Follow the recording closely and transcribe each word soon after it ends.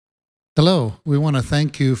Hello, we want to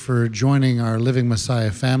thank you for joining our Living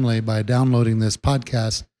Messiah family by downloading this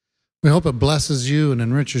podcast. We hope it blesses you and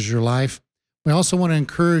enriches your life. We also want to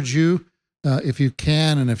encourage you, if you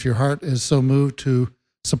can and if your heart is so moved, to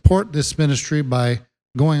support this ministry by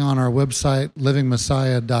going on our website,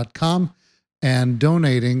 livingmessiah.com, and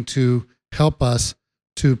donating to help us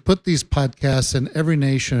to put these podcasts in every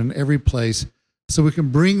nation, every place, so we can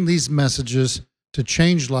bring these messages to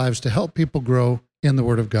change lives, to help people grow in the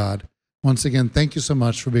Word of God. Once again, thank you so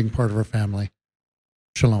much for being part of our family.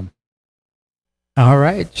 Shalom. All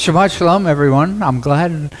right. Shabbat Shalom, everyone. I'm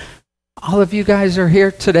glad all of you guys are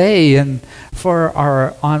here today. And for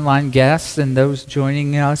our online guests and those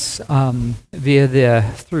joining us through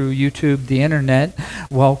YouTube, the internet,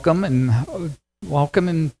 welcome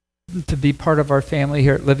and to be part of our family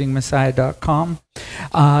here at livingmessiah.com.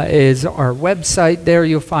 Is our website. There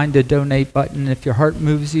you'll find a donate button. If your heart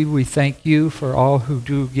moves you, we thank you for all who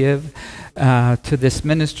do give to this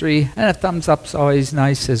ministry. And a thumbs up's always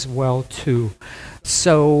nice as well, too.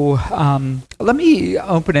 So let me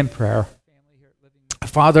open in prayer.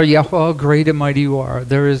 Father Yahweh, great and mighty you are.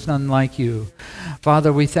 There is none like you.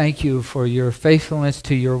 Father, we thank you for your faithfulness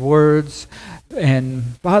to your words.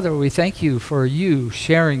 And Father, we thank you for you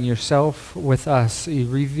sharing yourself with us,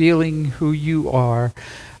 revealing who you are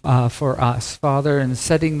for us, Father, and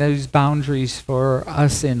setting those boundaries for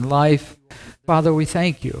us in life. Father, we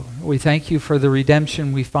thank you. We thank you for the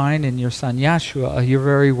redemption we find in your Son, Yeshua, your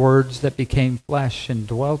very words that became flesh and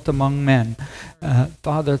dwelt among men.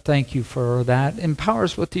 Father, thank you for that. Empower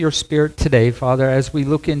us with your Spirit today, Father, as we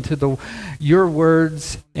look into your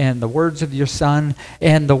words and the words of your Son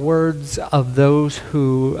and the words of those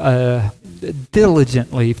who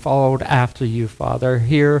diligently followed after you, Father,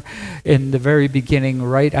 here in the very beginning,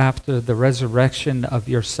 right after the resurrection of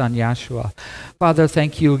your Son, Yeshua. Father,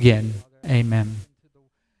 thank you again. Amen.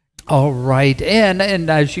 All right. And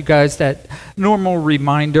as you guys, that normal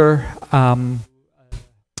reminder,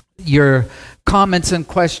 your comments and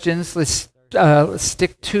questions, let's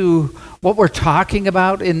stick to what we're talking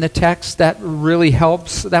about in the text. That really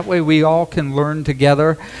helps. That way we all can learn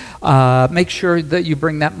together. Make sure that you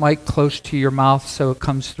bring that mic close to your mouth so it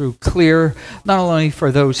comes through clear, not only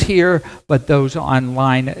for those here, but those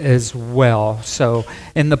online as well. So,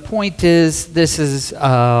 and the point is, this is,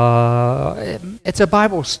 it's a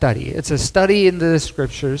Bible study. It's a study in the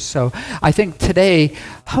Scriptures. So I think today,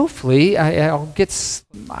 hopefully, I'll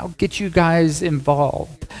get you guys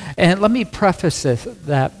involved. And let me preface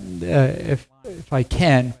that, if I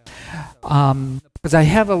can, because I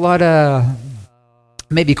have a lot of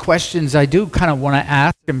maybe questions I do kind of want to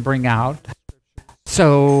ask and bring out.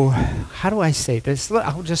 So how do I say this?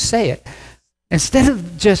 I'll just say it. Instead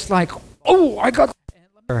of just like, oh, I got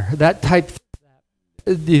that type,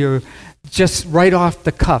 you're just right off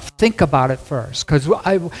the cuff. Think about it first. Because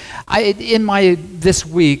this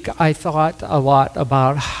week, I thought a lot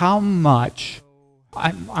about how much,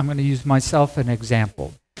 I'm going to use myself an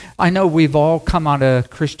example. I know we've all come out of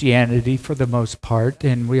Christianity for the most part,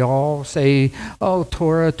 and we all say, oh,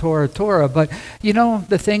 Torah, Torah, Torah. But, you know,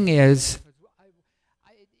 the thing is,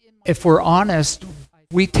 if we're honest,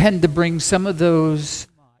 we tend to bring some of those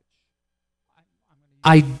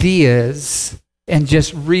ideas and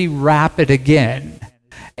just rewrap it again.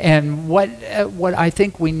 And what I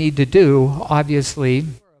think we need to do, obviously,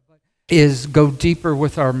 is go deeper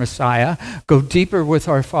with our Messiah, go deeper with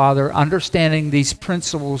our Father, understanding these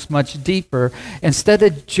principles much deeper, instead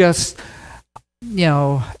of just,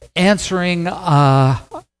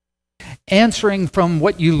 answering from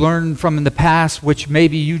what you learned from in the past, which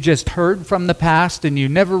maybe you just heard from the past and you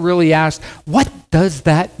never really asked, what does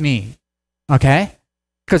that mean? Okay?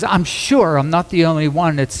 Because I'm sure I'm not the only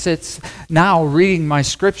one that sits now reading my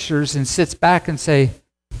scriptures and sits back and say,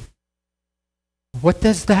 what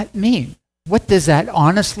does that mean? What does that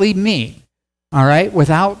honestly mean? All right?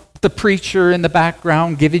 Without the preacher in the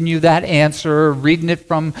background giving you that answer, reading it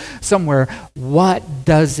from somewhere, what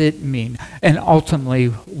does it mean? And ultimately,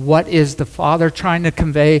 what is the Father trying to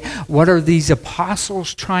convey? What are these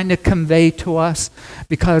apostles trying to convey to us?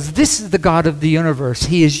 Because this is the God of the universe.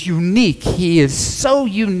 He is unique. He is so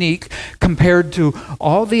unique compared to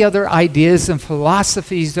all the other ideas and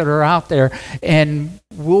philosophies that are out there. And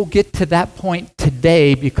we'll get to that point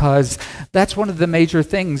today, because that's one of the major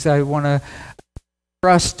things I want to for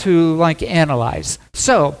us to analyze.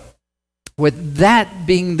 So, with that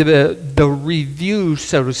being the review,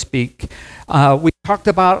 so to speak, we talked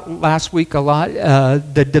about last week a lot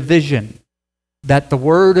the division that the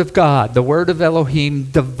Word of God, the Word of Elohim,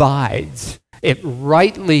 divides. It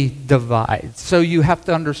rightly divides. So you have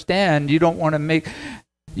to understand. You don't want to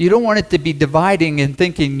You don't want it to be dividing and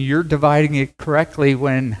thinking you're dividing it correctly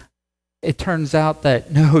when it turns out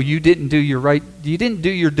that no, you didn't do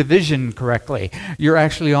your division correctly. You're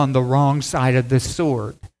actually on the wrong side of the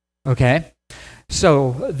sword. Okay?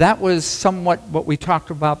 So that was somewhat what we talked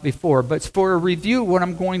about before. But for a review, what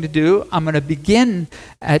I'm going to do, I'm going to begin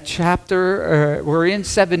at we're in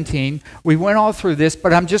 17. We went all through this,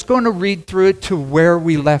 but I'm just going to read through it to where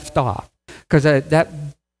we left off. Because that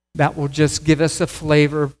will just give us a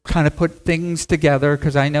flavor, kind of put things together,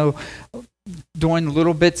 because I know doing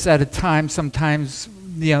little bits at a time, sometimes,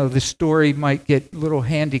 the story might get a little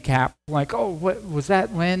handicapped, like, oh, what was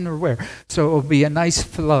that, when, or where? So it'll be a nice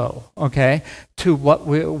flow, okay, to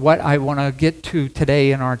what I want to get to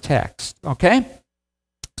today in our text, okay?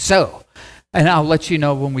 So, and I'll let you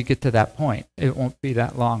know when we get to that point. It won't be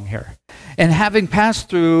that long here. And having passed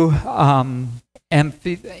through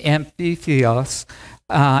Amphitheos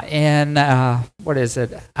and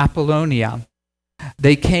Apollonia,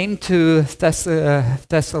 they came to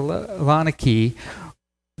Thessaloniki,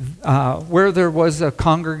 where there was a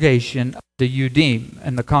congregation of the Yudim.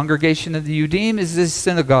 And the congregation of the Yudim is this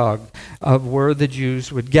synagogue of where the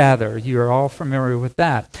Jews would gather. You are all familiar with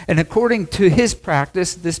that. And according to his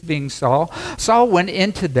practice, this being Saul went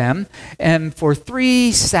into them, and for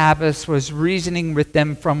 3 Sabbaths was reasoning with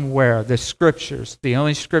them from where? The Scriptures, the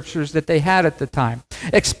only Scriptures that they had at the time,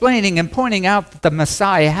 explaining and pointing out that the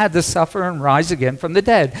Messiah had to suffer and rise again from the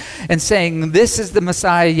dead, and saying, "This is the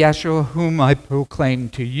Messiah, Yeshua, whom I proclaim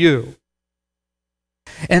to you."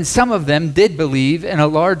 And some of them did believe, and a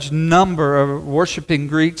large number of worshiping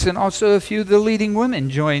Greeks, and also a few of the leading women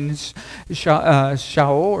joined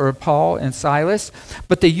Shaul, or Paul, and Silas.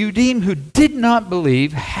 But the Yudim who did not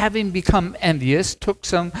believe, having become envious, took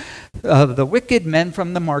some of the wicked men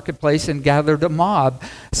from the marketplace and gathered a mob,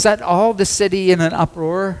 set all the city in an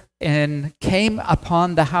uproar, and came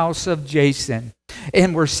upon the house of Jason,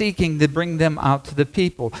 and were seeking to bring them out to the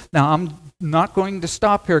people. Now, I'm not going to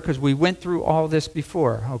stop here because we went through all this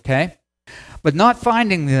before, okay? But not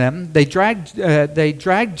finding them, they dragged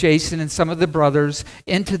Jason and some of the brothers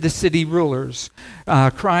into the city rulers,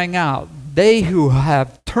 crying out, "They who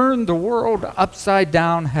have turned the world upside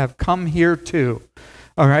down have come here too."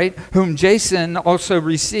 All right, whom Jason also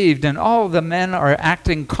received, and all the men are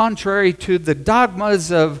acting contrary to the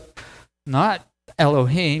dogmas of not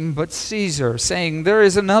Elohim, but Caesar, saying, "There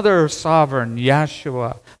is another sovereign,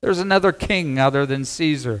 Yeshua. There's another king other than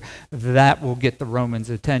Caesar." That will get the Romans'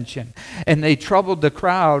 attention. And they troubled the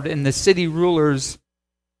crowd and the city rulers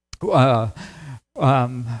when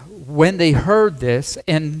they heard this,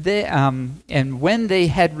 and when they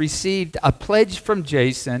had received a pledge from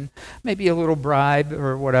Jason, maybe a little bribe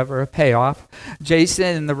or whatever, a payoff,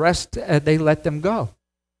 Jason and the rest, they let them go.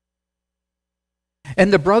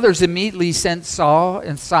 And the brothers immediately sent Saul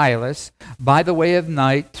and Silas by the way of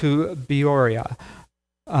night to Berea,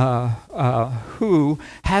 who,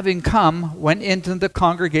 having come, went into the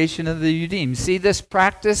congregation of the Yudim. See this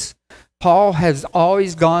practice? Paul has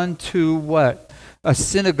always gone to what? A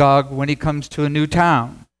synagogue when he comes to a new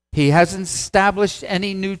town. He hasn't established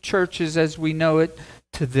any new churches as we know it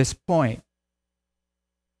to this point.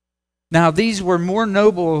 Now, these were more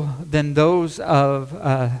noble than those of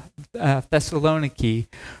Thessaloniki,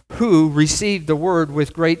 who received the word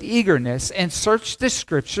with great eagerness and searched the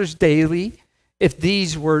Scriptures daily if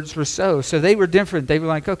these words were so. So they were different. They were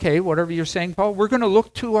like, okay, whatever you're saying, Paul, we're going to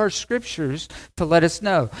look to our Scriptures to let us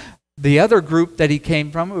know. The other group that he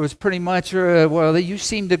came from, it was pretty much, well, you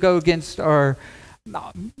seem to go against our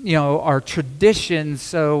traditions,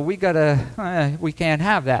 so we can't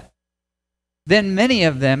have that. Then many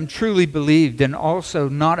of them truly believed, and also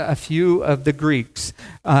not a few of the Greeks,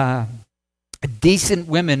 decent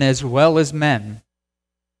women as well as men.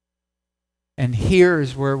 And here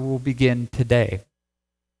is where we'll begin today.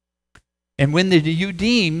 And when the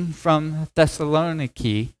Yudim from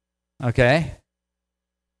Thessaloniki,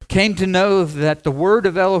 came to know that the word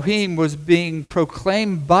of Elohim was being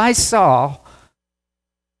proclaimed by Saul,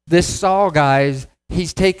 this Saul, guys,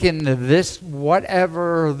 he's taken this word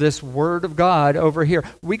of God over here.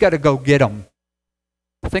 We got to go get him.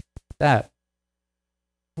 Think about that.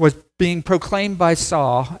 Was being proclaimed by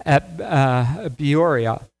Saul at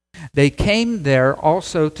Berea. They came there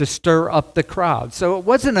also to stir up the crowd. So it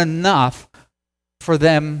wasn't enough for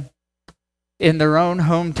them in their own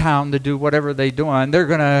hometown to do whatever they're doing. They're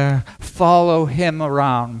going to follow him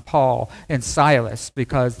around, Paul and Silas,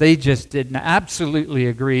 because they just didn't absolutely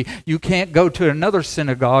agree. You can't go to another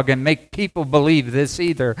synagogue and make people believe this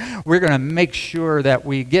either. We're going to make sure that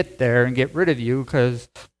we get there and get rid of you because,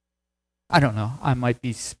 I don't know, I'm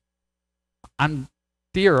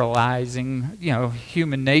theorizing,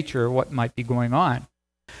 human nature, what might be going on.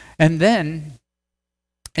 And then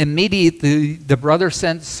immediately the brother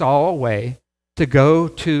sent Saul away to go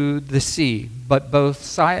to the sea, but both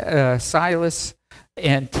Silas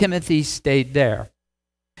and Timothy stayed there.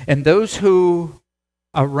 And those who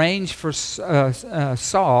arranged for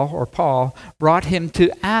Saul or Paul brought him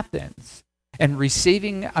to Athens, and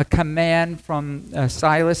receiving a command from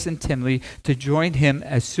Silas and Timothy to join him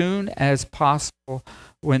as soon as possible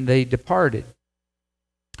when they departed.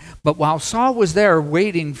 But while Saul was there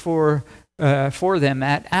waiting for them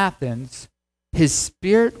at Athens, his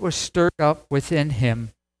spirit was stirred up within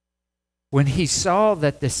him when he saw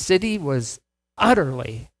that the city was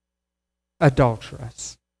utterly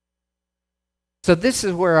adulterous. So this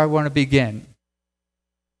is where I want to begin.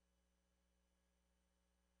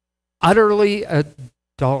 Utterly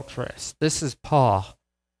adulterous. This is Paul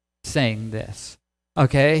saying this.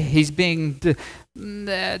 Okay, he's being,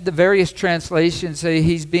 the various translations say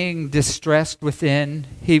he's being distressed within.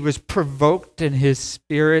 He was provoked in his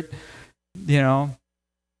spirit, to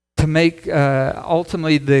make,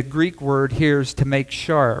 ultimately the Greek word here is to make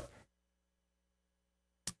sharp.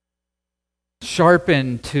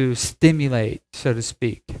 Sharpen, to stimulate, so to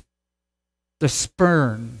speak. The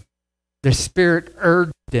spirit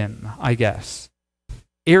urged him, I guess.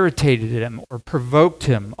 Irritated him or provoked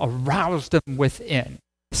him, aroused him within.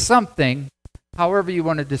 Something, however you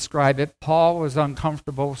want to describe it, Paul was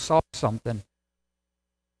uncomfortable, saw something.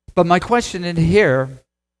 But my question in here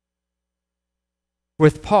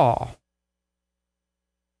with Paul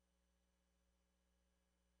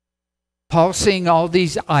seeing all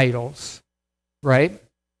these idols, right?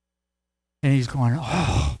 And he's going,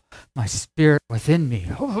 oh, my spirit within me,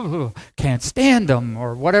 oh, can't stand them,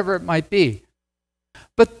 or whatever it might be.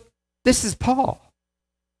 But this is Paul.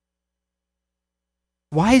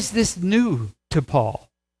 Why is this new to Paul?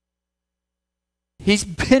 He's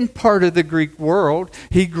been part of the Greek world.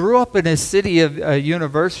 He grew up in a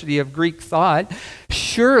university of Greek thought.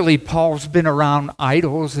 Surely Paul's been around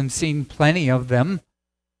idols and seen plenty of them,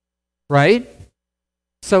 right?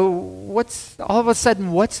 So all of a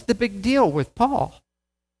sudden, what's the big deal with Paul?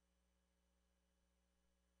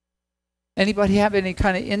 Anybody have any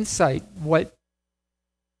kind of insight?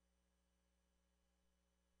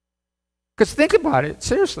 Because think about it,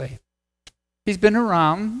 seriously. He's been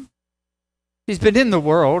around. He's been in the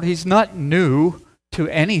world. He's not new to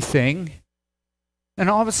anything. And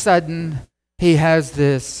all of a sudden, he has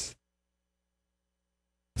this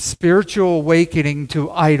spiritual awakening to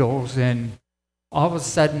idols, and all of a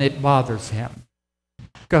sudden it bothers him.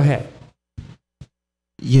 Go ahead.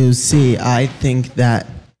 You see, I think that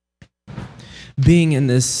being in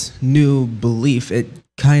this new belief, it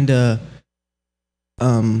kind of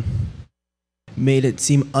made it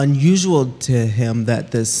seem unusual to him that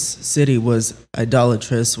this city was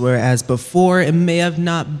idolatrous, whereas before it may have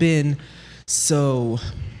not been so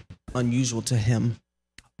unusual to him.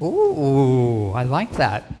 Ooh, I like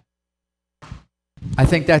that. I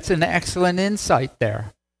think that's an excellent insight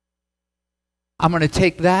there. I'm going to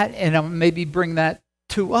take that and I'll maybe bring that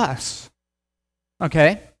to us.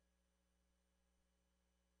 Okay?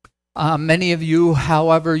 Many of you,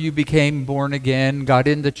 however you became born again, got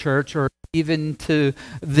into church, or even to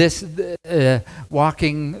this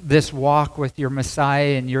walking this walk with your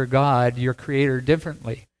Messiah and your God, your Creator,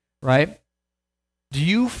 differently, right? Do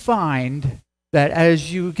you find that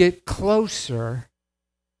as you get closer,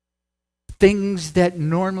 things that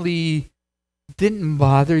normally didn't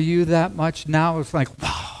bother you that much, now it's like,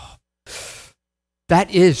 wow, that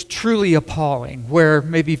is truly appalling. Where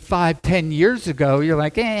maybe 5-10 years ago, you're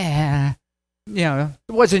like, it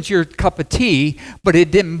wasn't your cup of tea, but it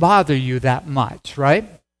didn't bother you that much, right?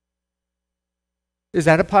 Is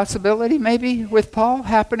that a possibility maybe with Paul,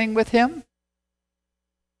 happening with him?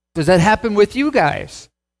 Does that happen with you guys?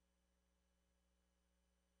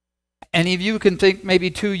 Any of you can think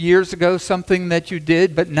maybe 2 years ago something that you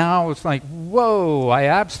did, but now it's like, whoa, I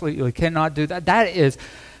absolutely cannot do that. That is,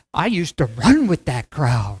 I used to run with that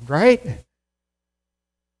crowd, right?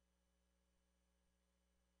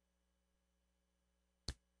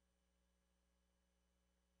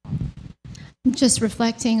 Just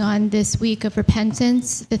reflecting on this week of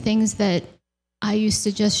repentance, the things that I used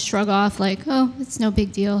to just shrug off like, oh, it's no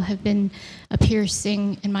big deal, have been a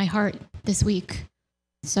piercing in my heart this week.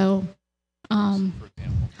 So,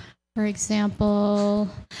 for example,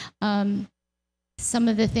 some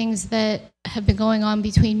of the things that have been going on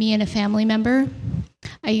between me and a family member,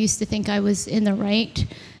 I used to think I was in the right,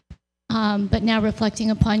 but now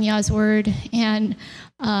reflecting upon Yah's word and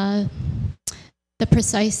the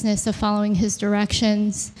preciseness of following his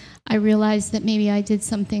directions, I realized that maybe I did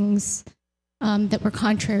some things that were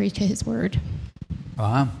contrary to his word.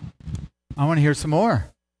 Wow. I want to hear some more.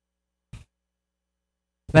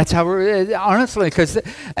 That's how we're, honestly, because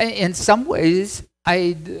in some ways,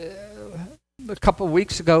 a couple of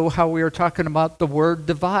weeks ago, how we were talking about the word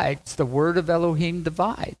divides, the word of Elohim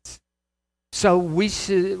divides. So we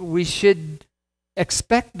should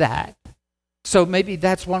expect that. So maybe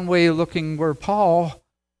that's one way of looking where Paul,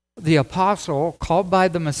 the apostle, called by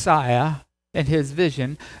the Messiah and his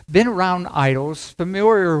vision, been around idols,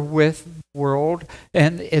 familiar with the world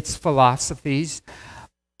and its philosophies,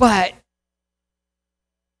 but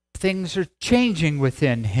things are changing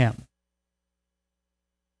within him.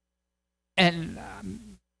 And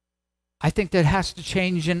I think that has to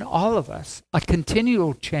change in all of us, a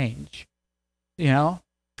continual change,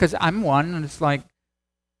 because I'm one, and it's like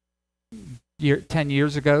 10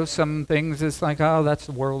 years ago, some things it's like, oh, that's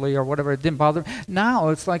worldly or whatever, it didn't bother me. Now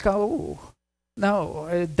it's like, oh,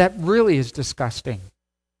 no, that really is disgusting.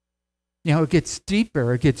 It gets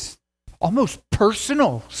deeper, it gets almost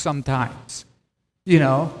personal sometimes.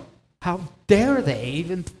 How dare they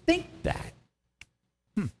even think that?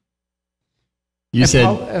 You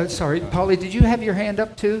said... sorry, Polly, did you have your hand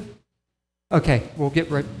up too? Okay, we'll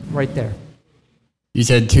get right there. You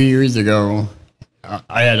said 2 years ago,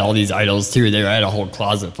 I had all these idols too. I had a whole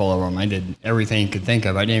closet full of them. I did everything you could think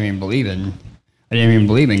of. I didn't even believe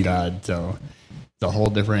in God. So it's a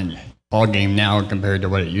whole different ball game now compared to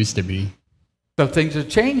what it used to be. So things are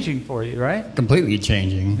changing for you, right? Completely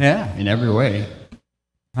changing. Yeah. In every way.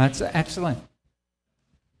 That's excellent.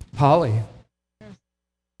 Polly.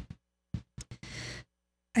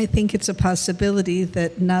 I think it's a possibility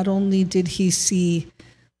that not only did he see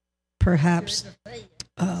perhaps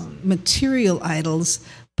material idols,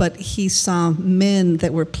 but he saw men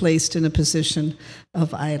that were placed in a position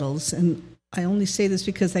of idols. And I only say this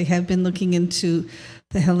because I have been looking into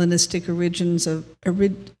the Hellenistic origins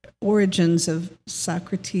of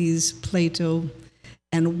Socrates, Plato,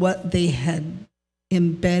 and what they had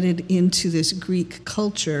embedded into this Greek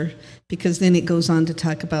culture, because then it goes on to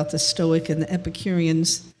talk about the Stoic and the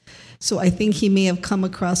Epicureans. So I think he may have come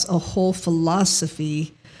across a whole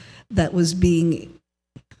philosophy that was being,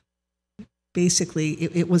 basically,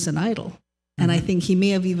 it was an idol. Mm-hmm. And I think he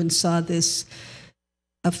may have even saw this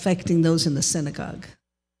affecting those in the synagogue.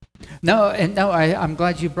 I'm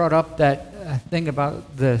glad you brought up that thing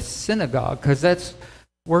about the synagogue, because that's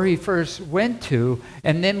where he first went to.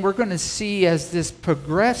 And then we're going to see as this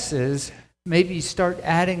progresses, maybe start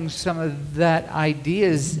adding some of that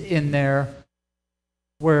ideas in there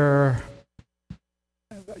where,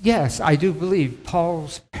 yes, I do believe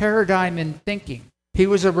Paul's paradigm in thinking. He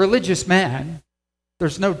was a religious man.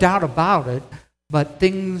 There's no doubt about it. But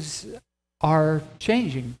things are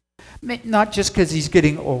changing. Not just because he's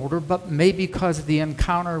getting older, but maybe because of the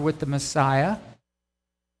encounter with the Messiah.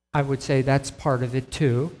 I would say that's part of it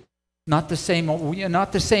too. Not the same old.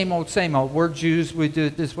 We're Jews, we do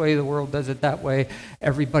it this way, the world does it that way.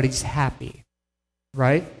 Everybody's happy,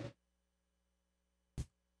 right?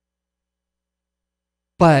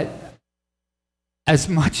 But as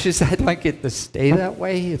much as I'd like it to stay that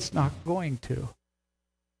way, it's not going to.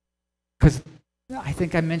 Because I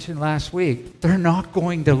think I mentioned last week, they're not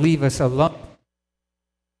going to leave us alone.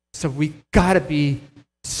 So we got to be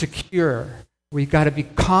secure. We got to be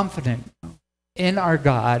confident in our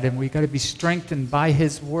God, and we got to be strengthened by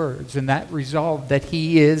his words and that resolve that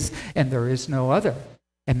he is and there is no other.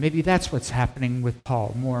 And maybe that's what's happening with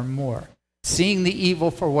Paul more and more. Seeing the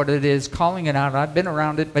evil for what it is, calling it out. I've been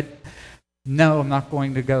around it, but no, I'm not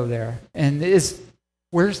going to go there. And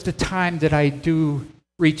where's the time that I do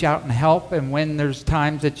reach out and help, and when there's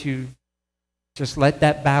times that you just let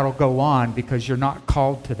that battle go on because you're not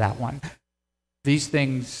called to that one. These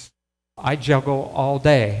things I juggle all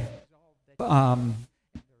day.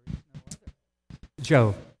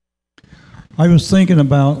 Joe. I was thinking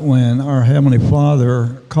about when our Heavenly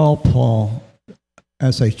Father called Paul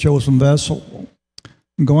as a chosen vessel,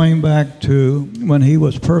 going back to when he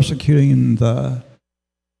was persecuting the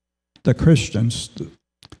Christians,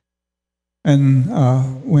 and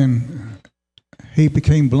when he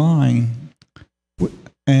became blind,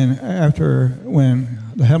 and after when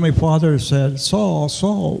the Heavenly Father said, Saul,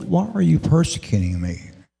 Saul, why are you persecuting me?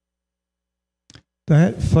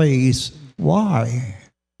 That face, why?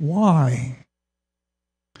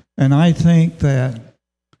 And I think that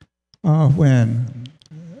when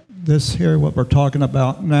this here, what we're talking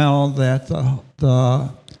about now, that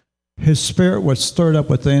his spirit was stirred up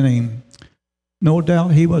within him, no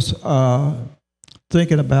doubt he was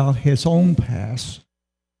thinking about his own past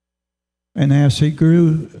And as he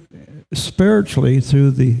grew spiritually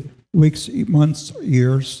through the weeks, months,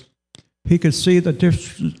 years, he could see the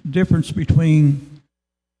difference between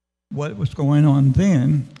what was going on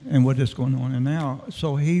then and what is going on now.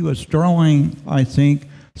 So he was drawing, I think,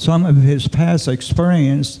 some of his past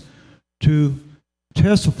experience to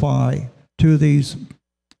testify to these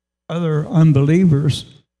other unbelievers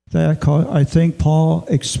that I think Paul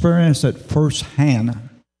experienced it firsthand.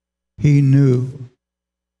 He knew.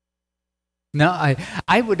 No,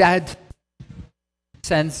 I would add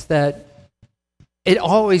sense that it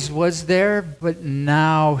always was there, but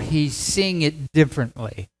now he's seeing it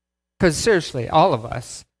differently. Because seriously, all of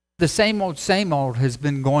us, the same old has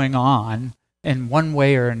been going on in one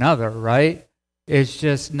way or another, right? It's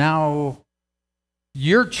just now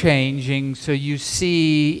you're changing, so you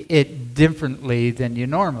see it differently than you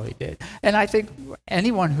normally did. And I think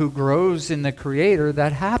anyone who grows in the Creator,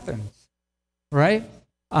 that happens, right?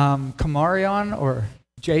 Kamarion or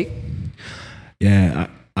Jake? Yeah,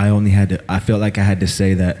 I felt like I had to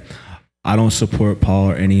say that I don't support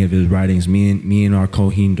Paul or any of his writings. Me and our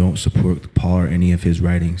Kohen don't support Paul or any of his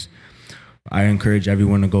writings. I encourage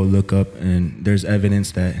everyone to go look up, and there's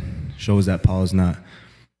evidence that shows that Paul is not.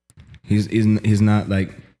 He's not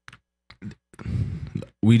like.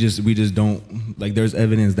 We just don't like. There's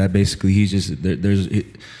evidence that basically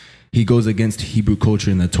he goes against Hebrew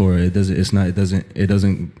culture in the Torah. It's not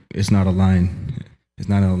a line. It's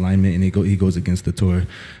not an alignment, and he goes against the Torah,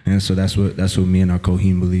 and so that's what me and our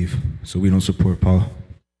Kohen believe. So we don't support Paul.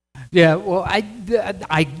 Yeah, well,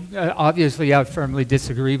 I obviously I firmly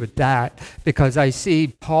disagree with that, because I see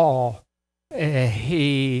Paul,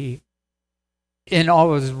 he in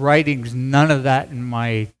all his writings, none of that in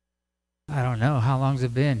my, I don't know, how long's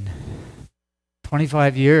it been?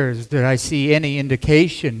 25 years, did I see any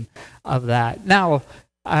indication of that. Now,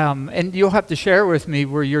 and you'll have to share with me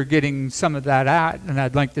where you're getting some of that at, and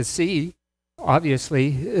I'd like to see,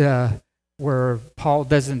 obviously, where Paul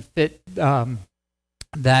doesn't fit, Paul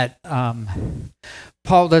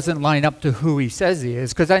doesn't line up to who he says he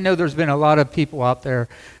is, because I know there's been a lot of people out there,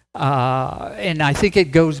 and I think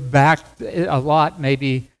it goes back a lot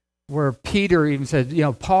maybe where Peter even said,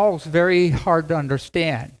 Paul's very hard to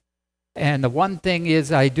understand. And the one thing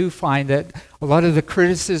is, I do find that a lot of the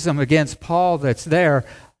criticism against Paul that's there,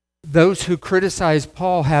 those who criticize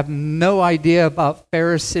Paul have no idea about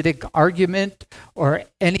Pharisaic argument or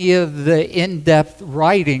any of the in-depth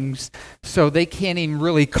writings, so they can't even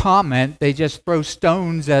really comment. They just throw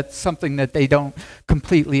stones at something that they don't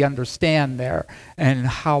completely understand there, and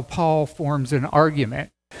how Paul forms an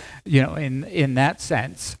argument, in that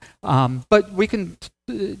sense. But we can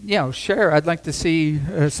share. I'd like to see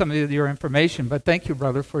some of your information, but thank you,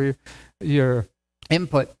 brother, for your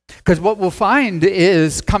input. Because what we'll find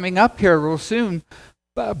is, coming up here real soon,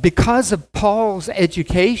 because of Paul's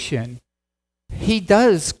education, he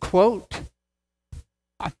does quote.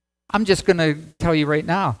 I'm just going to tell you right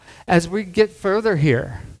now, as we get further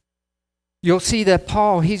here, you'll see that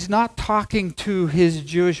Paul, he's not talking to his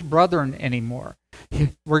Jewish brethren anymore.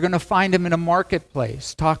 We're going to find him in a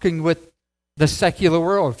marketplace, talking with the secular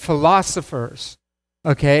world, philosophers,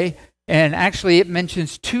 okay? And actually it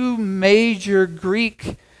mentions two major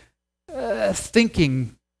Greek think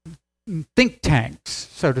tanks,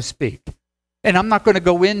 so to speak. And I'm not going to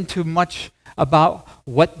go into much about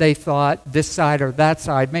what they thought, this side or that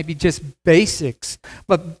side, maybe just basics.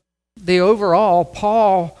 But the overall,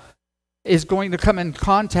 Paul is going to come in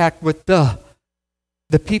contact with the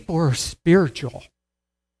people who are spiritual,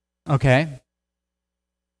 okay?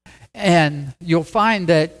 And you'll find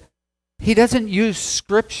that he doesn't use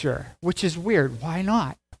Scripture, which is weird. Why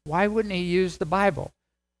not? Why wouldn't he use the Bible?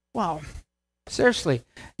 Well, seriously,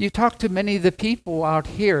 you talk to many of the people out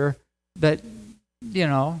here that,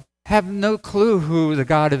 have no clue who the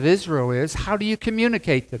God of Israel is. How do you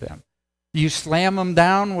communicate to them? You slam them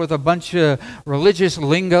down with a bunch of religious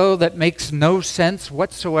lingo that makes no sense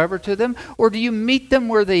whatsoever to them? Or do you meet them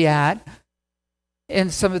where they at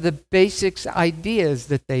and some of the basics ideas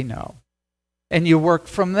that they know, and you work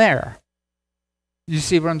from there? You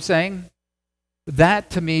see what I'm saying? That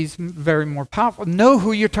to me is very more powerful. Know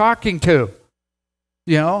who you're talking to.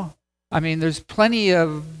 There's plenty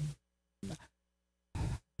of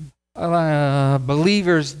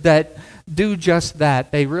believers that do just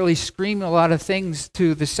that. They really scream a lot of things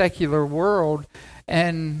to the secular world,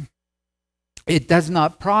 and it does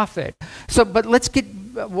not profit. So, but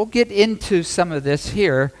we'll get into some of this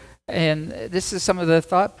here, and this is some of the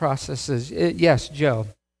thought processes. Yes, Joe.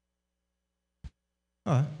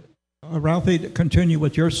 Ralphie, to continue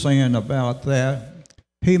what you're saying about that,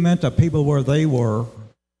 he meant the people where they were,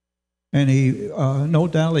 and he no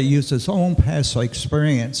doubt he used his own past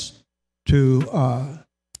experience to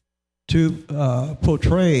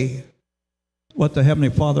portray what the Heavenly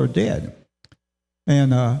Father did.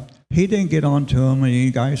 And he didn't get on to him, and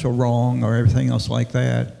you guys are wrong or everything else like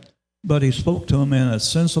that. But he spoke to him in a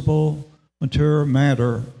sensible, mature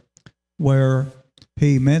manner where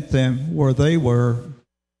he met them where they were.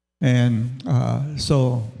 And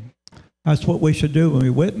so that's what we should do when we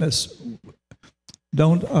witness.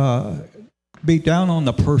 Don't be down on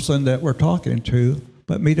the person that we're talking to,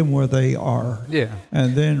 but meet them where they are. Yeah.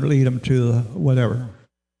 And then lead them to whatever.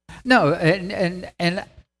 No,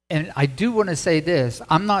 and I do want to say this.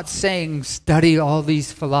 I'm not saying study all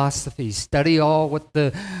these philosophies, study all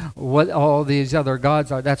what all these other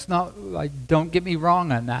gods are. That's not, don't get me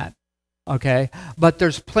wrong on that. Okay? But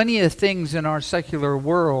there's plenty of things in our secular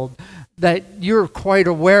world that you're quite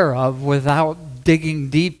aware of without digging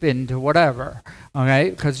deep into whatever. Okay?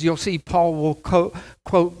 Because you'll see Paul will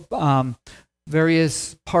quote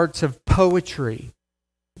various parts of poetry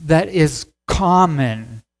that is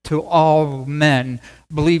common to all men,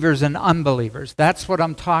 believers and unbelievers. That's what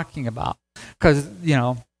I'm talking about. Because,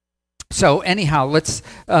 so anyhow, let's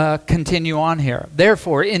continue on here.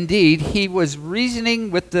 Therefore, indeed, he was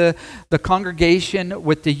reasoning with the congregation,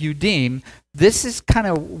 with the Yudim. This is kind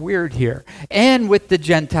of weird here. And with the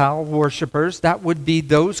Gentile worshipers, that would be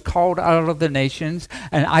those called out of the nations.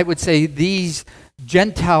 And I would say these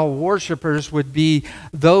Gentile worshipers would be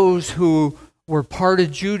those who were part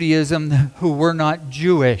of Judaism who were not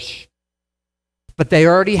Jewish. But they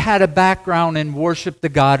already had a background and worshiped the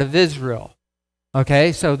God of Israel.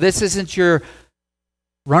 Okay, so this isn't your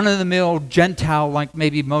run-of-the-mill Gentile like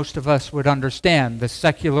maybe most of us would understand, the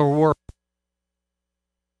secular world.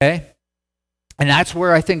 Okay? And that's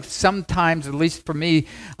where I think sometimes, at least for me,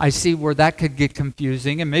 I see where that could get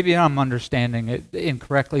confusing. And maybe I'm understanding it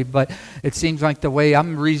incorrectly, but it seems like the way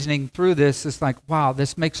I'm reasoning through this is like, wow,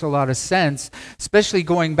 this makes a lot of sense, especially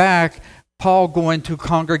going back, Paul going to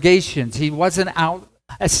congregations. He wasn't out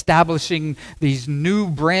establishing these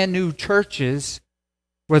brand new churches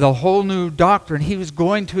with a whole new doctrine. He was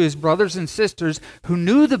going to his brothers and sisters who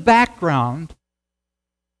knew the background,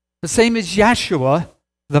 the same as Yeshua,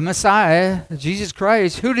 the Messiah, Jesus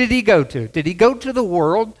Christ. Who did he go to? Did he go to the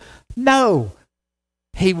world? No.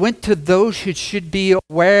 He went to those who should be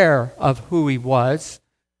aware of who he was,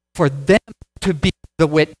 for them to be the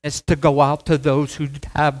witness to go out to those who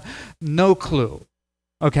have no clue.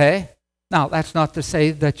 Okay? Now, that's not to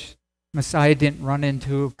say that Messiah didn't run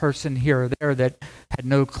into a person here or there that had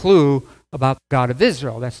no clue about the God of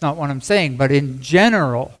Israel. That's not what I'm saying. But in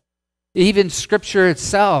general, even Scripture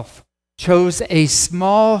itself chose a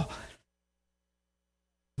small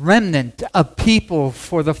remnant of people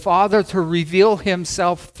for the Father to reveal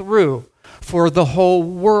himself through, for the whole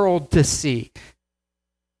world to see.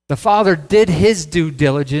 The Father did his due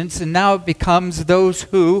diligence, and now it becomes those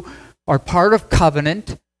who are part of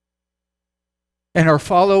covenant and are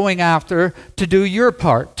following after to do your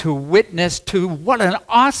part, to witness to what an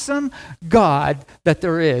awesome God that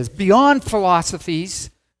there is, beyond philosophies,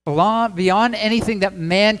 beyond anything that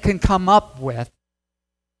man can come up with.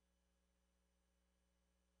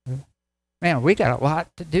 Man, we got a lot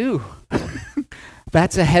to do.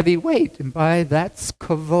 That's a heavy weight, and that's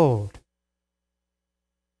kavod.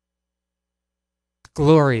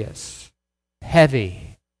 Glorious,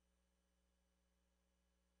 heavy,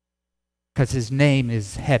 because his name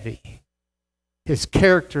is heavy. His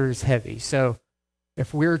character is heavy. So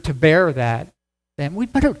if we're to bear that, then we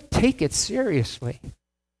better take it seriously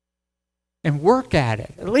and work at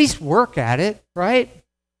it. At least work at it, right?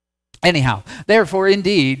 Anyhow, therefore,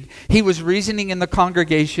 indeed, he was reasoning in the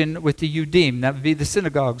congregation with the Yudim, that would be the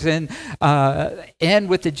synagogues, and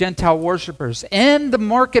with the Gentile worshipers, and the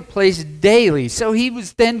marketplace daily. So he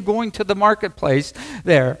was then going to the marketplace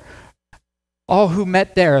there, all who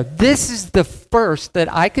met there. This is the first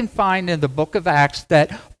that I can find in the book of Acts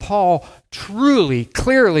that Paul truly,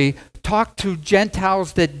 clearly talked to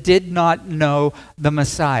Gentiles that did not know the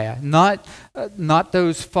Messiah, not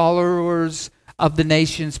those followers of the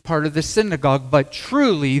nations, part of the synagogue, but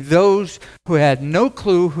truly those who had no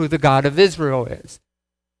clue who the God of Israel is.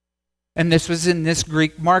 And this was in this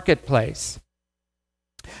Greek marketplace.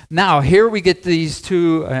 Now, here we get these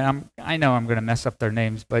two, I know I'm going to mess up their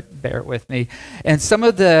names, but bear with me. And some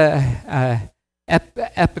of the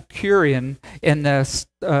Epicurean and the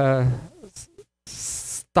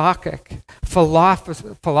Stoic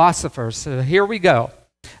philosophers. So here we go.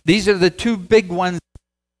 These are the two big ones,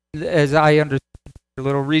 as I understand the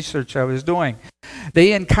little research I was doing.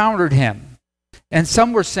 They encountered him. And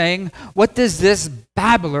some were saying, what does this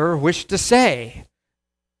babbler wish to say?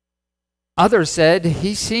 Others said,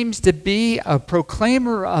 he seems to be a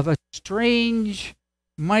proclaimer of a strange,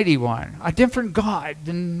 mighty one, a different God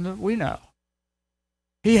than we know.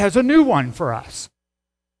 He has a new one for us.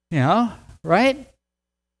 You know, right?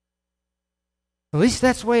 At least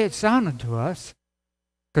that's the way it sounded to us,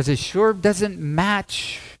 because it sure doesn't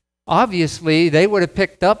match. Obviously, they would have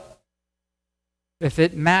picked up if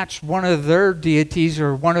it matched one of their deities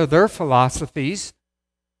or one of their philosophies.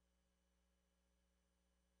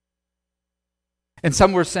 And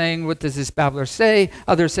some were saying, what does this babbler say?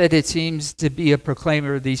 Others said it seems to be a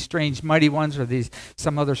proclaimer of these strange mighty ones or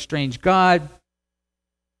some other strange god.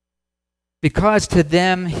 Because to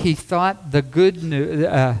them he thought the good news,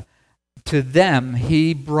 to them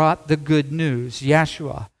he brought the good news,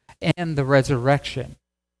 Yeshua, and the resurrection.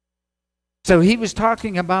 So he was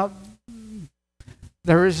talking about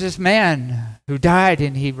there is this man who died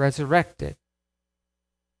and he resurrected.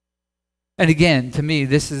 And again, to me,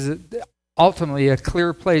 this is ultimately a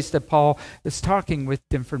clear place that Paul is talking with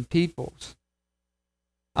different peoples,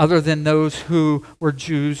 other than those who were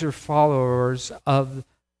Jews or followers of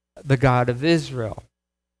the God of Israel.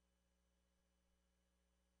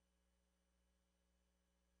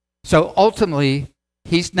 So ultimately,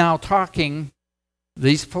 he's now talking,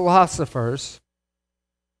 these philosophers.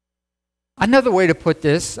 Another way to put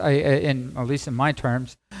this, at least in my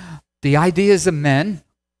terms, the ideas of men,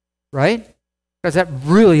 right? Because that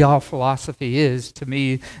really all philosophy is to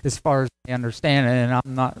me, as far as I understand it, and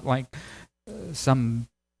I'm not like some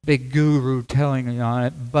big guru telling you on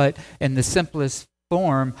it, but in the simplest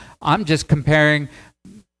form, I'm just comparing,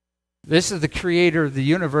 this is the creator of the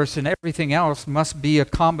universe, and everything else must be a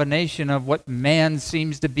combination of what man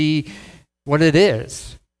seems to be, what it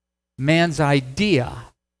is. Man's idea.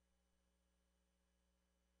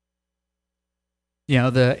 You know,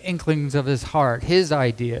 the inklings of his heart, his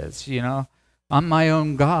ideas, you know. I'm my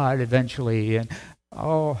own God eventually, and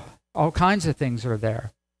all kinds of things are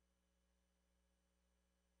there.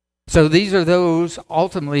 So these are those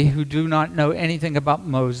ultimately who do not know anything about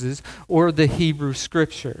Moses or the Hebrew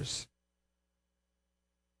scriptures.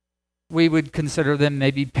 We would consider them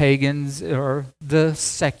maybe pagans or the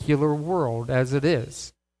secular world as it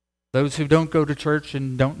is. Those who don't go to church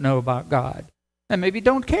and don't know about God, and maybe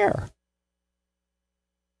don't care.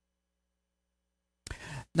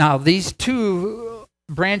 Now, these two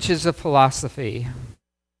branches of philosophy,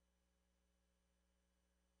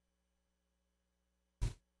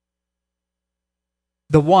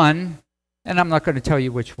 the one, and I'm not going to tell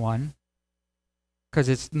you which one, because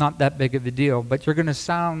it's not that big of a deal, but you're going to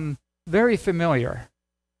sound very familiar.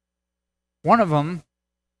 One of them,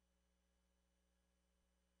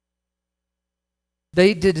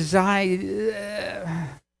 they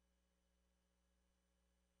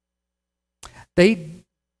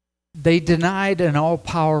denied an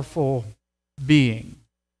all-powerful being,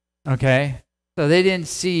 okay? So they didn't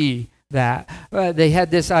see that. They had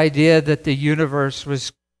this idea that the universe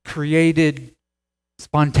was created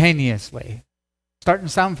spontaneously. Starting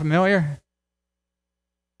to sound familiar?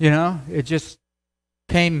 You know, it just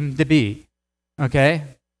came to be, okay?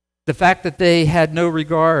 The fact that they had no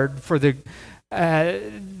regard for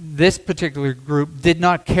this particular group did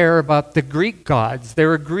not care about the Greek gods. They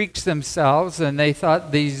were Greeks themselves, and they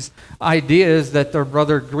thought these ideas that their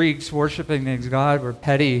brother Greeks worshiping these gods were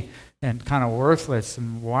petty and kind of worthless.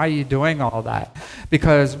 And why are you doing all that?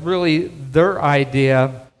 Because really their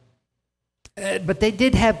idea, but they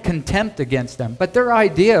did have contempt against them. But their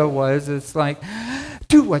idea was, it's like,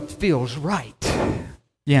 do what feels right.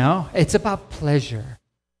 You know, it's about pleasure.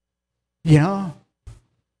 You know,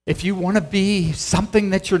 if you want to be something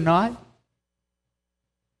that you're not,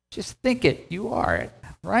 just think it. You are it,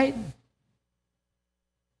 right?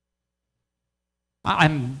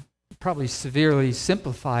 I'm probably severely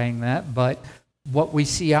simplifying that, but what we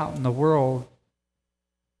see out in the world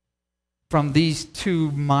from these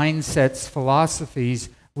two mindsets, philosophies,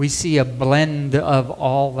 we see a blend of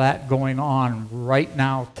all that going on right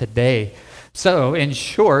now today. So, in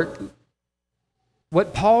short,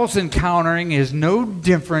 what Paul's encountering is no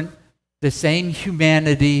different, the same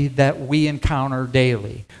humanity that we encounter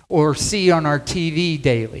daily or see on our TV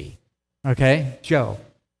daily. Okay, Joe?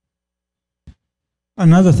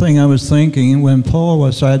 Another thing I was thinking when Paul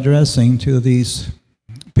was addressing to these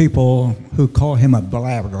people who call him a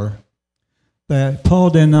blabbler, that Paul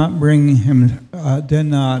did not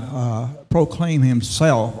proclaim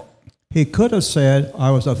himself. He could have said,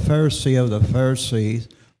 I was a Pharisee of the Pharisees.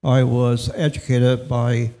 I was educated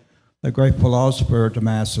by the great philosopher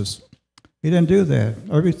Damascus. He didn't do that.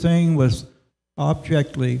 Everything was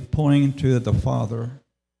objectively pointing to the Father.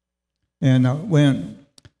 And when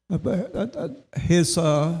his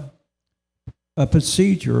a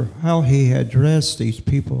procedure how he addressed these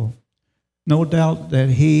people. No doubt that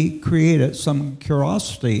he created some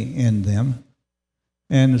curiosity in them,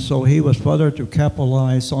 and so he was further to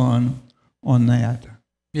capitalize on that.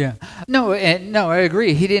 Yeah. No, I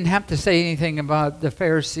agree. He didn't have to say anything about the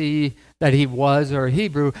Pharisee that he was or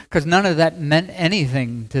Hebrew, because none of that meant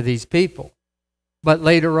anything to these people. But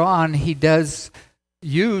later on, he does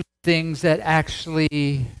use things that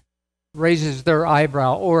actually raises their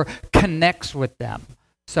eyebrow or connects with them.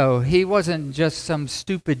 So he wasn't just some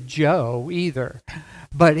stupid Joe either,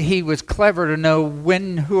 but he was clever to know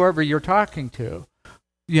when whoever you're talking to,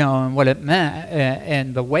 and what it meant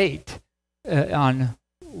and the weight on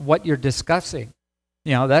what you're discussing.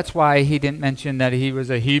 That's why he didn't mention that he was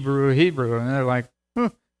a Hebrew, and they're like,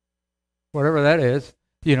 whatever that is,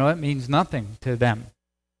 it means nothing to them.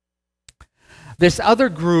 This other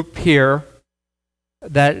group here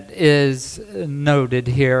that is noted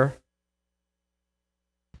here,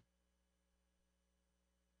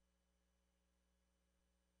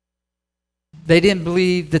 they didn't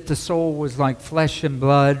believe that the soul was like flesh and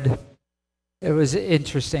blood. It was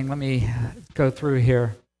interesting. Let me go through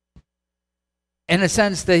here. In a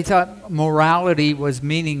sense, they thought morality was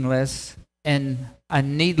meaningless and a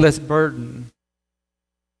needless burden.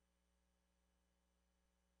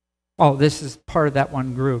 Oh, this is part of that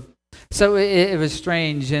one group. So it was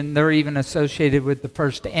strange, and they're even associated with the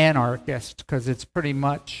first anarchist, because it's pretty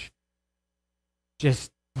much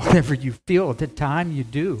just whatever you feel at the time you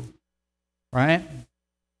do, right?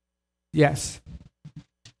 Yes.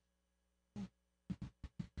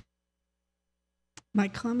 My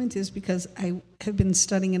comment is because I have been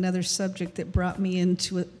studying another subject that brought me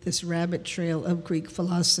into this rabbit trail of Greek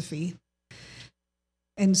philosophy.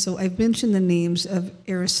 And so I've mentioned the names of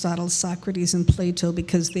Aristotle, Socrates, and Plato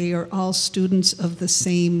because they are all students of the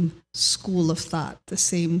same school of thought, the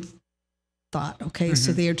same thought, okay? Mm-hmm.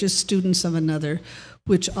 So they are just students of another,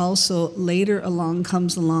 which also later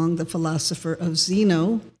comes along the philosopher of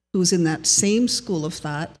Zeno, who's in that same school of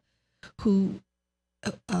thought, who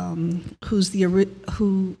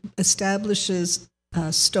establishes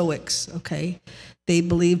Stoics, okay? They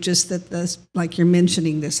believe just that this, like you're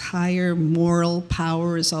mentioning, this higher moral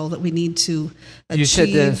power is all that we need to achieve. You said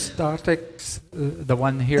the Stoics, the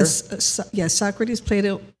one here? Yes, Socrates,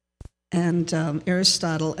 Plato, and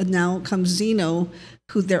Aristotle, and now comes Zeno,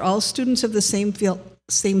 who they're all students of the same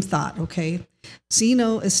thought, okay?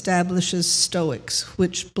 Zeno establishes Stoics,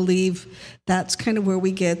 which believe that's kind of where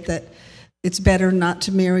we get that it's better not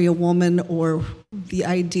to marry a woman, or the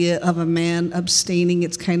idea of a man abstaining.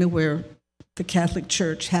 It's kind of where the Catholic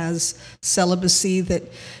Church has celibacy that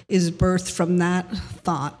is birthed from that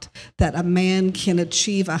thought, that a man can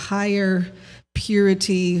achieve a higher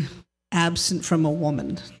purity absent from a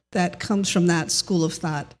woman. That comes from that school of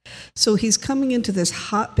thought. So he's coming into this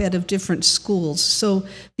hotbed of different schools. So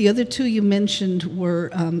the other two you mentioned were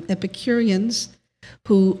Epicureans,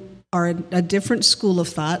 who are a different school of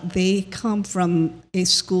thought. They come from a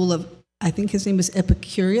school of, I think his name is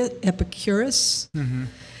Epicurus. Mm-hmm.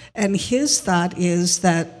 And his thought is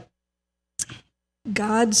that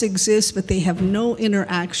gods exist, but they have no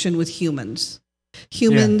interaction with humans.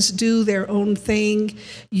 Humans do their own thing.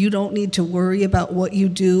 You don't need to worry about what you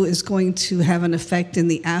do is going to have an effect in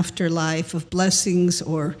the afterlife of blessings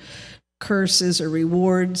or curses or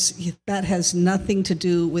rewards. That has nothing to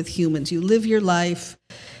do with humans. You live your life.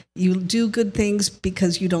 You do good things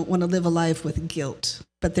because you don't want to live a life with guilt.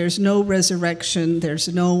 But there's no resurrection, there's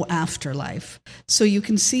no afterlife. So you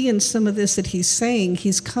can see in some of this that he's saying,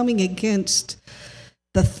 he's coming against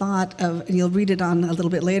the thought of, and you'll read it on a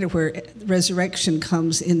little bit later, where resurrection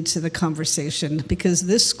comes into the conversation, because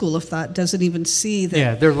this school of thought doesn't even see that.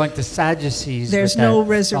 Yeah, they're like the Sadducees. There's no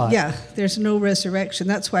there's no resurrection.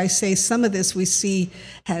 That's why I say some of this we see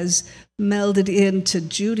has melded into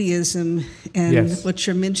Judaism, and what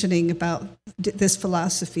you're mentioning about this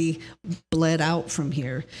philosophy bled out from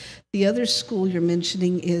here. The other school you're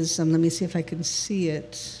mentioning is, let me see if I can see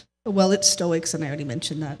it. Well, it's Stoics, and I already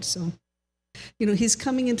mentioned that, so. He's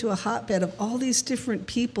coming into a hotbed of all these different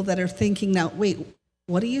people that are thinking now, wait,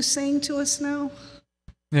 what are you saying to us now?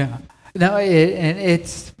 Yeah. No,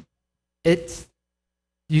 it's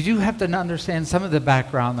you do have to understand some of the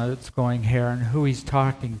background that's going here and who he's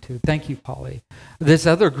talking to. Thank you, Polly. This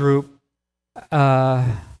other group,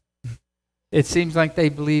 it seems like they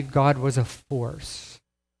believed God was a force.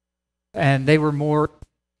 And they were more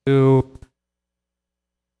to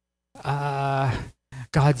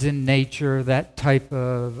God's in nature, that type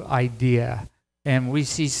of idea. And we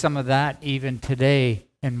see some of that even today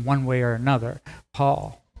in one way or another.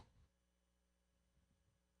 Paul.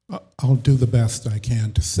 I'll do the best I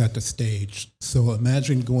can to set the stage. So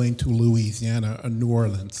imagine going to Louisiana or New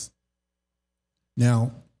Orleans.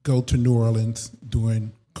 Now, go to New Orleans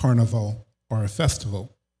during Carnival or a festival.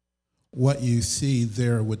 What you see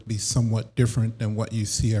there would be somewhat different than what you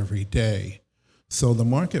see every day. So the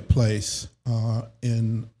marketplace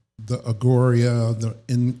in the Agoria,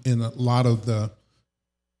 in a lot of the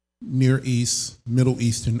Near East, Middle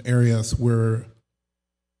Eastern areas where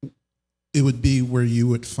it would be where you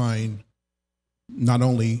would find not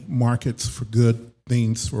only markets for good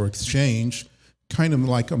things for exchange, kind of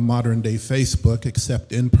like a modern day Facebook,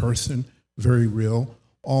 except in person, very real,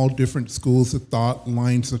 all different schools of thought,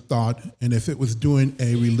 lines of thought. And if it was doing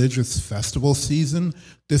a religious festival season,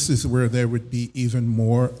 this is where there would be even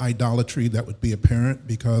more idolatry that would be apparent,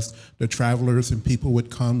 because the travelers and people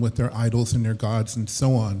would come with their idols and their gods and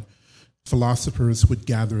so on. Philosophers would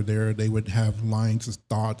gather there. They would have lines of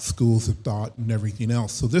thought, schools of thought, and everything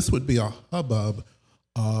else. So this would be a hubbub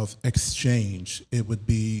of exchange. It would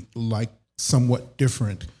be like somewhat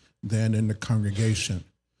different than in the congregation.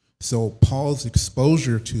 So Paul's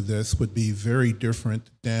exposure to this would be very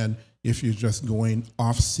different than if you're just going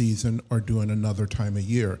off season or doing another time of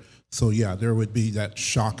year. So yeah, there would be that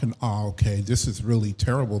shock and awe. Okay, this is really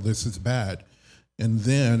terrible. This is bad. And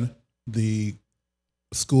then the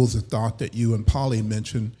schools of thought that you and Polly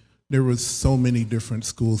mentioned, there was so many different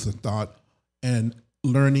schools of thought, and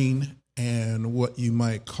learning and what you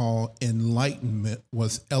might call enlightenment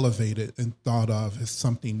was elevated and thought of as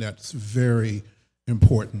something that's very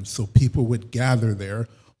important. So people would gather there.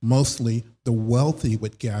 Mostly the wealthy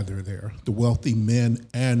would gather there. The wealthy men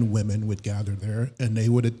and women would gather there, and they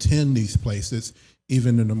would attend these places,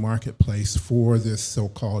 even in the marketplace, for this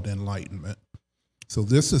so-called enlightenment. So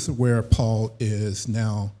this is where Paul is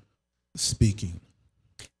now speaking.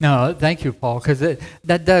 No, thank you, Paul, because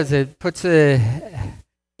it puts a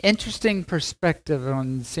interesting perspective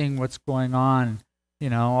on seeing what's going on. You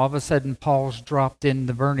know, all of a sudden Paul's dropped in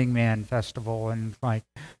the Burning Man festival, and like,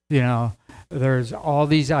 you know, there's all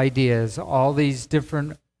these ideas, all these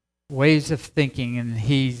different ways of thinking, and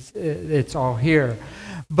it's all here.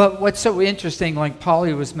 But what's so interesting, like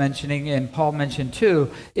Polly was mentioning, and Paul mentioned too,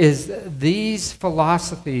 is these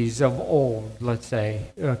philosophies of old, let's say,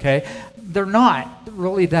 okay, they're not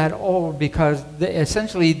really that old, because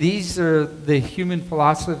essentially these are the human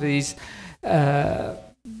philosophies that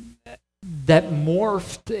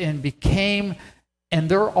morphed and became, and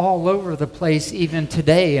they're all over the place even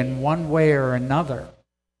today in one way or another,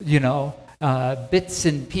 you know, bits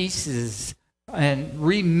and pieces, and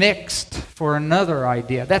remixed for another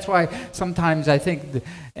idea. That's why sometimes I think,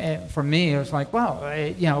 for me, it was like, well,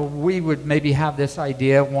 you know, we would maybe have this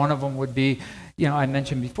idea. One of them would be, you know, I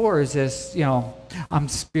mentioned before, is this, you know, I'm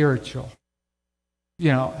spiritual.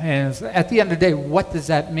 You know, and at the end of the day, what does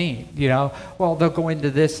that mean? You know, well, they'll go into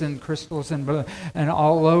this and crystals and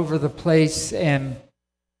all over the place, and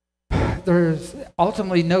there's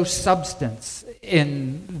ultimately no substance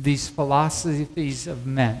in these philosophies of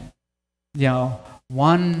men. You know,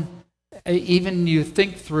 one, even you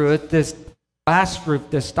think through it, this last group,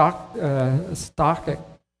 the Stoic,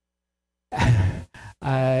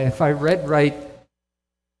 if I read right,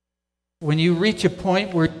 when you reach a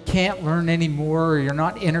point where you can't learn anymore, or you're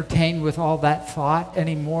not entertained with all that thought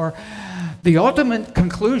anymore, the ultimate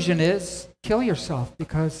conclusion is kill yourself,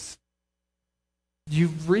 because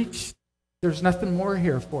you've reached, there's nothing more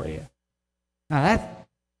here for you. Now that's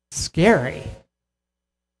scary.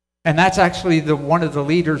 And that's actually one of the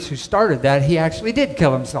leaders who started that. He actually did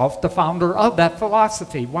kill himself, the founder of that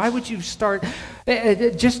philosophy. Why would you start,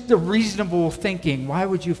 just the reasonable thinking, why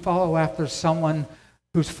would you follow after someone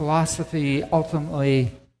whose philosophy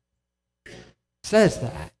ultimately says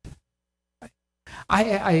that?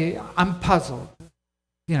 I'm puzzled.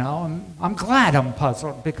 You know, I'm glad I'm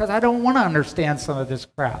puzzled, because I don't want to understand some of this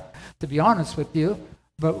crap, to be honest with you.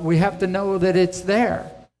 But we have to know that it's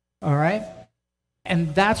there, all right?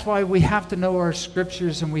 And that's why we have to know our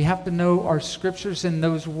scriptures, and we have to know our scriptures and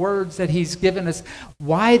those words that he's given us,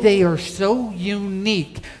 why they are so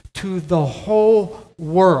unique to the whole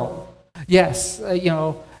world. Yes, you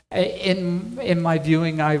know, in my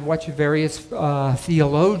viewing, I watch various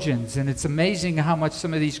theologians, and it's amazing how much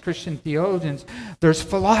some of these Christian theologians, there's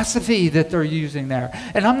philosophy that they're using there.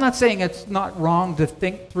 And I'm not saying it's not wrong to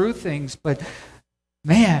think through things, but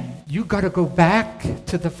man, you got to go back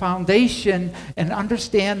to the foundation and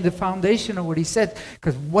understand the foundation of what he said,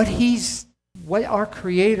 because what our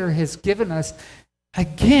Creator has given us,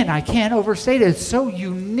 again, I can't overstate it, it's so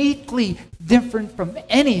uniquely different from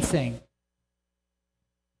anything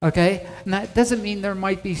Okay? And that doesn't mean there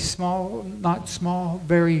might be small, not small,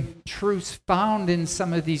 very truths found in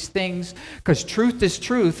some of these things, because truth is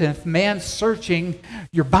truth, and if man's searching,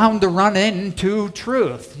 you're bound to run into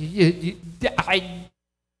truth. If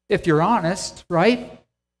you're honest, right?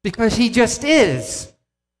 Because he just is.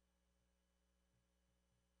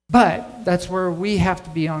 But that's where we have to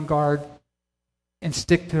be on guard and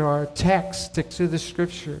stick to our text, stick to the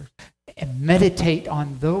scripture, and meditate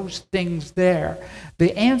on those things there.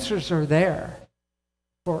 The answers are there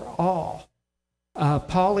for all.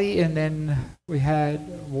 Polly, and then we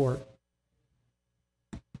had Ward.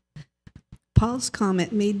 Paul's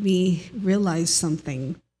comment made me realize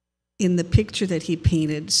something in the picture that he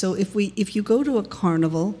painted. So if you go to a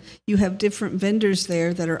carnival, you have different vendors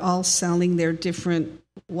there that are all selling their different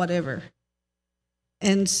whatever.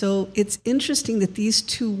 And so it's interesting that these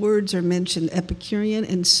two words are mentioned, Epicurean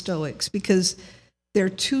and Stoics, because they're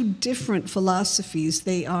two different philosophies.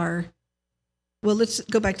 They are, well, let's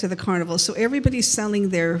go back to the carnival. So everybody's selling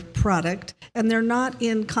their product, and they're not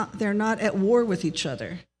at war with each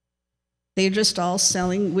other. They're just all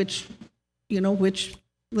selling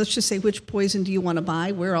let's just say, which poison do you want to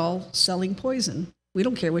buy? We're all selling poison. We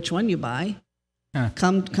don't care which one you buy.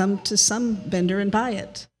 Come to some vendor and buy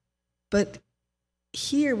it. But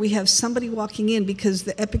here we have somebody walking in, because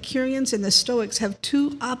the Epicureans and the Stoics have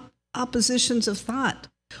two oppositions of thought.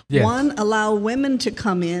 Yes. One, allow women to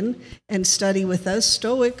come in and study with us.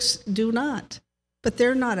 Stoics do not. But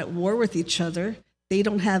they're not at war with each other. They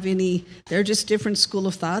don't have any, they're just different school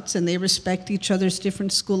of thoughts, and they respect each other's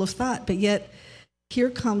different school of thought. But yet, here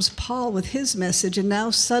comes Paul with his message, and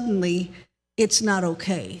now suddenly it's not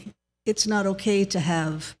okay. It's not okay to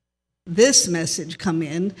have this message come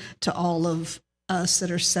in to all of us that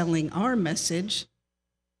are selling our message,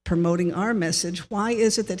 promoting our message. Why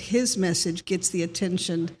is it that his message gets the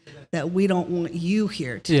attention that we don't want you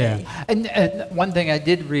here today? Yeah, and one thing I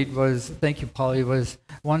did read was, thank you, Polly, was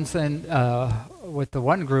one thing with the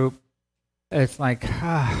one group, it's like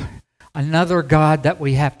another God that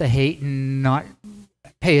we have to hate and not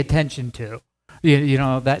pay attention to. You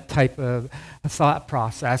know, that type of thought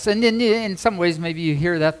process. And in some ways, maybe you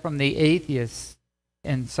hear that from the atheists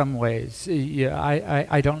in some ways. Yeah,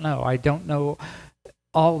 I don't know. I don't know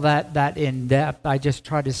all that in depth. I just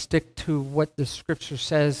try to stick to what the scripture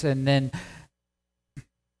says, and then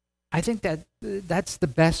I think that's the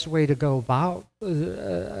best way to go about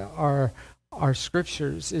our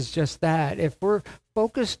scriptures, is just that. If we're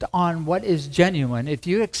focused on what is genuine, if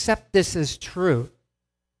you accept this as true,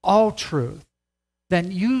 all truth, then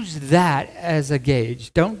use that as a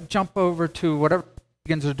gauge. Don't jump over to whatever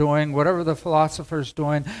pagans are doing, whatever the philosopher's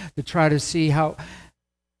doing, to try to see how.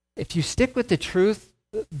 If you stick with the truth,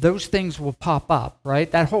 those things will pop up, right?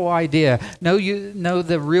 That whole idea. You know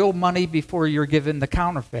the real money before you're given the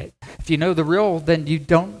counterfeit. If you know the real, then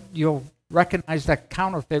you'll recognize that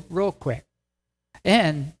counterfeit real quick.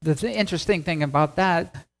 And the interesting thing about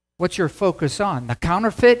that, what's your focus on? The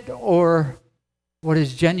counterfeit or what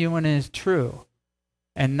is genuine and is true?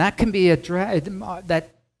 And that can be that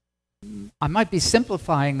I might be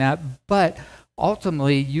simplifying that, but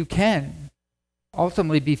ultimately you can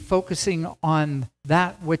be focusing on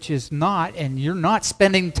that which is not, and you're not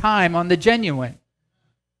spending time on the genuine,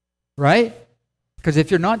 right? Because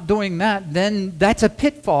if you're not doing that, then that's a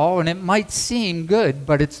pitfall, and it might seem good,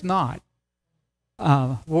 but it's not.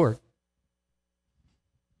 Ward.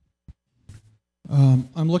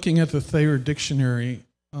 I'm looking at the Thayer Dictionary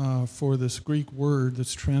for this Greek word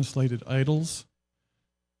that's translated idols.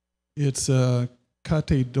 It's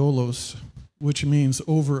katedolos, which means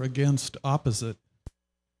over, against, opposite.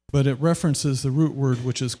 But it references the root word,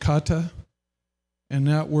 which is kata, and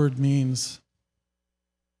that word means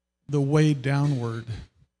the way downward,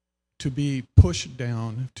 to be pushed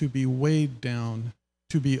down, to be weighed down,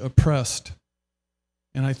 to be oppressed.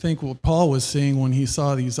 And I think what Paul was saying when he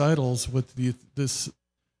saw these idols with this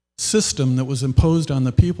system that was imposed on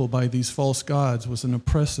the people by these false gods was an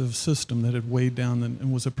oppressive system that had weighed down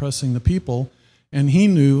and was oppressing the people. And he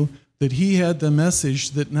knew that he had the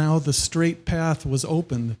message that now the straight path was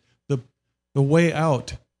opened, the way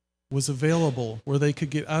out was available, where they could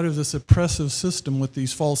get out of this oppressive system with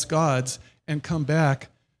these false gods and come back.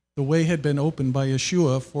 The way had been opened by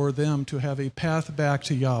Yeshua for them to have a path back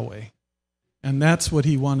to Yahweh. And that's what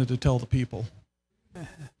he wanted to tell the people.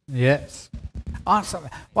 Yes. Awesome.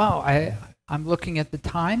 Wow, I'm looking at the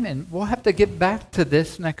time, and we'll have to get back to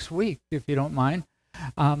this next week, if you don't mind.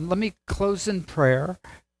 Let me close in prayer,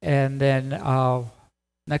 and then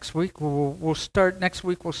next week we'll start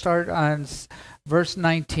on verse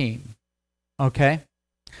 19. Okay?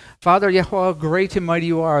 Father, Yahweh, great and mighty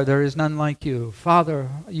you are. There is none like you. Father,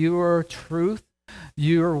 you are truth.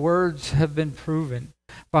 Your words have been proven.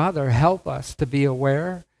 Father, help us to be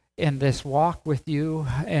aware in this walk with you.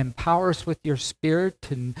 Empower us with your spirit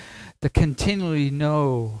and to continually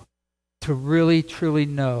know, to really truly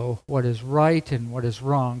know what is right and what is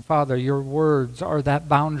wrong. Father, your words are that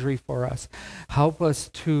boundary for us. Help us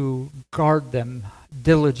to guard them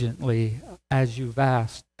diligently as you've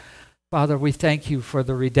asked. Father, we thank you for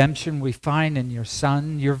the redemption we find in your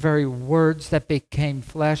Son, your very words that became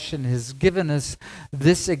flesh and has given us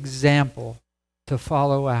this example to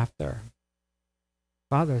follow after.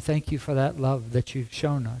 Father, thank you for that love that you've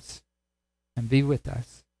shown us, and be with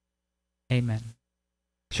us. Amen.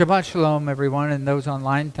 Shabbat Shalom, everyone, and those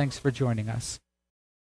online, thanks for joining us.